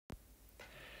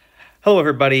Hello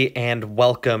everybody and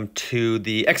welcome to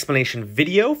the explanation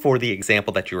video for the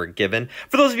example that you were given.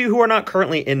 For those of you who are not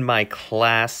currently in my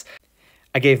class,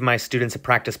 I gave my students a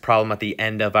practice problem at the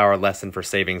end of our lesson for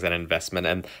savings and investment,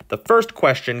 and the first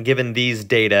question given these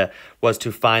data was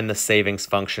to find the savings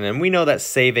function, and we know that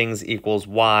savings equals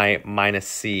y minus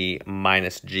c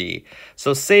minus g.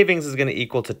 So savings is going to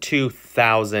equal to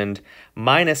 2,000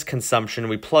 minus consumption.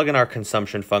 We plug in our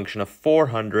consumption function of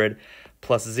 400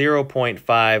 plus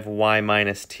 0.5 y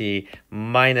minus t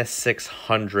minus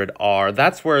 600 r.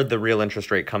 That's where the real interest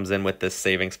rate comes in with this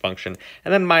savings function.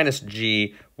 And then minus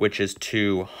g, which is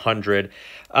 200.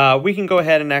 We can go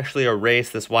ahead and actually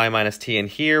erase this y minus t in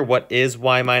here. What is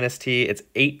y minus t? It's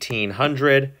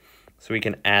 1,800. So we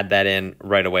can add that in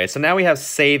right away. So now we have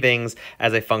savings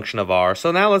as a function of r.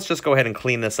 So now let's just go ahead and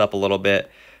clean this up a little bit.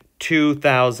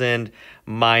 2,000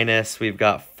 minus, we've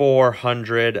got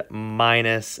 400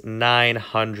 minus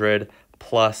 900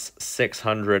 plus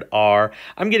 600r.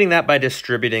 I'm getting that by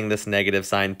distributing this negative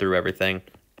sign through everything,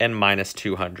 and minus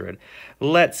 200.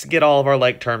 Let's get all of our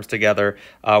like terms together.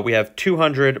 We have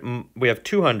 200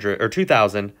 or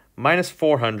 2,000 minus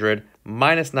 400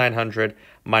 minus 900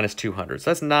 minus 200.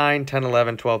 So that's 9, 10,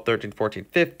 11, 12, 13, 14,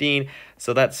 15.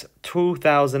 So that's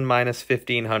 2,000 minus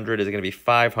 1,500 is going to be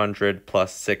 500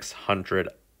 plus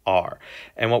 600r.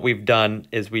 And what we've done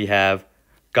is we have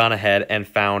gone ahead and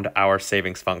found our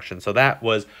savings function. So that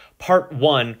was part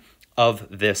one of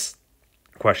this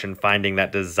question, finding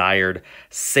that desired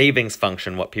savings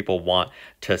function, what people want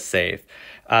to save.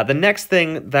 The next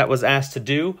thing that was asked to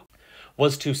do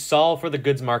was to solve for the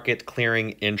goods market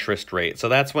clearing interest rate. So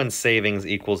that's when savings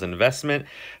equals investment.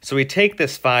 So we take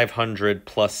this 500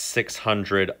 plus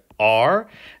 600r,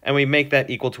 and we make that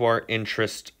equal to our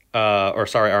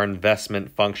our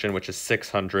investment function, which is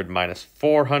 600 minus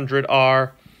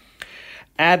 400r.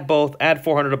 Add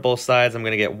 400 to both sides. I'm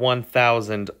going to get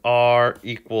 1,000r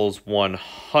equals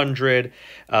 100.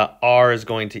 R is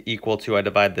going to equal to, I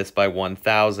divide this by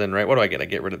 1,000, right? What do I get? I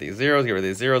get rid of these zeros,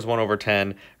 1 over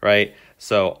 10, right?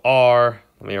 So R,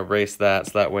 let me erase that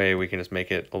so that way we can just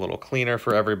make it a little cleaner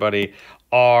for everybody.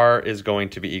 R is going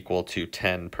to be equal to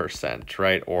 10%,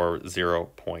 right? Or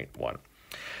 0.1.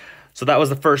 So that was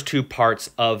the first two parts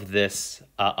of this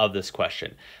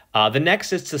question. The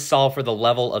next is to solve for the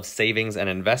level of savings and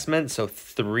investment. So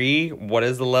 3, what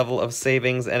is the level of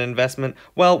savings and investment?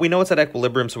 Well, we know it's at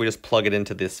equilibrium, so we just plug it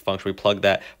into this function. We plug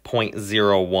that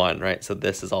 0.01, right? So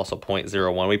this is also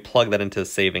 0.01. We plug that into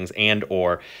savings and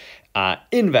or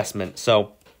investment.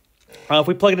 So if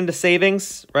we plug it into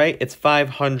savings, right, it's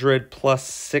 500 plus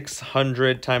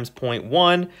 600 times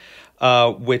 0.1,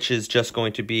 which is just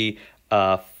going to be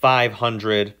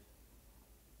 500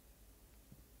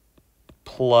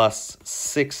 plus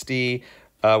 60,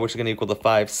 which is going to equal to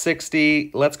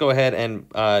 560. Let's go ahead and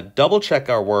double check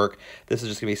our work. This is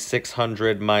just going to be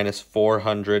 600 minus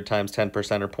 400 times 10%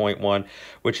 or 0.1,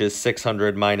 which is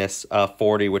 600 minus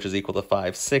 40, which is equal to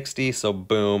 560. So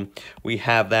boom, we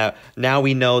have that. Now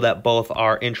we know that both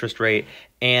our interest rate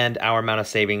and our amount of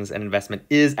savings and investment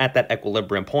is at that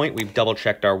equilibrium point. We've double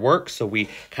checked our work, so we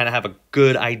kind of have a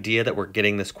good idea that we're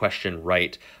getting this question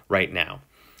right now.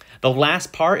 The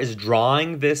last part is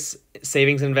drawing this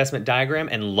savings and investment diagram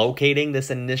and locating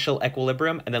this initial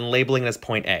equilibrium and then labeling it as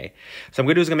point A. So I'm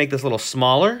going to do is going to make this a little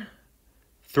smaller,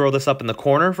 throw this up in the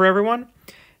corner for everyone.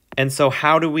 And so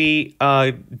how do we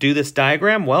do this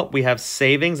diagram? Well, we have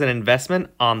savings and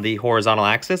investment on the horizontal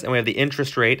axis, and we have the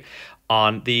interest rate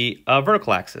on the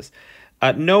vertical axis.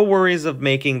 No worries of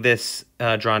making this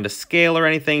drawn to scale or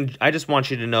anything. I just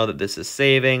want you to know that this is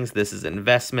savings, this is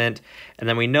investment, and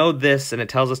then we know this, and it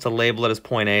tells us to label it as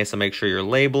point A, so make sure you're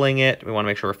labeling it. We want to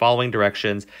make sure we're following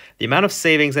directions. The amount of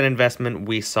savings and investment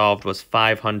we solved was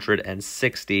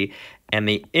 560, and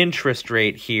the interest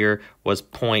rate here was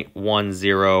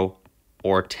 0.10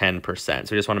 or 10%.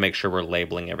 So we just want to make sure we're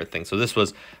labeling everything. So this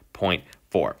was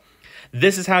 0.4.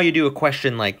 This is how you do a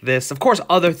question like this. Of course,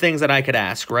 other things that I could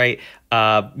ask, right?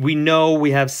 We know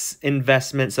we have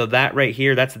investment, so that right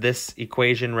here, that's this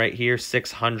equation right here,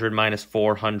 600 minus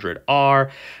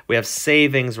 400r. We have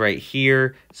savings right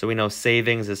here, so we know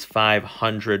savings is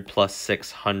 500 plus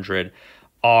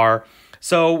 600r.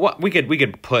 So what we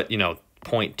could put,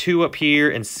 0.2 up here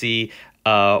and see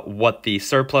what the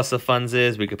surplus of funds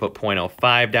is. We could put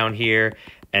 0.05 down here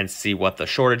and see what the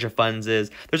shortage of funds is.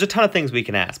 There's a ton of things we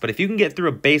can ask, but if you can get through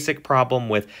a basic problem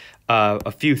with a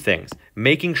few things,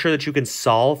 making sure that you can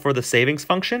solve for the savings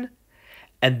function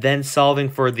and then solving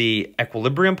for the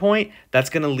equilibrium point, that's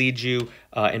going to lead you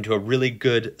into a really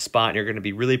good spot, and you're going to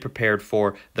be really prepared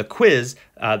for the quiz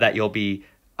that you'll be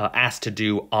asked to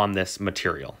do on this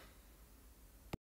material.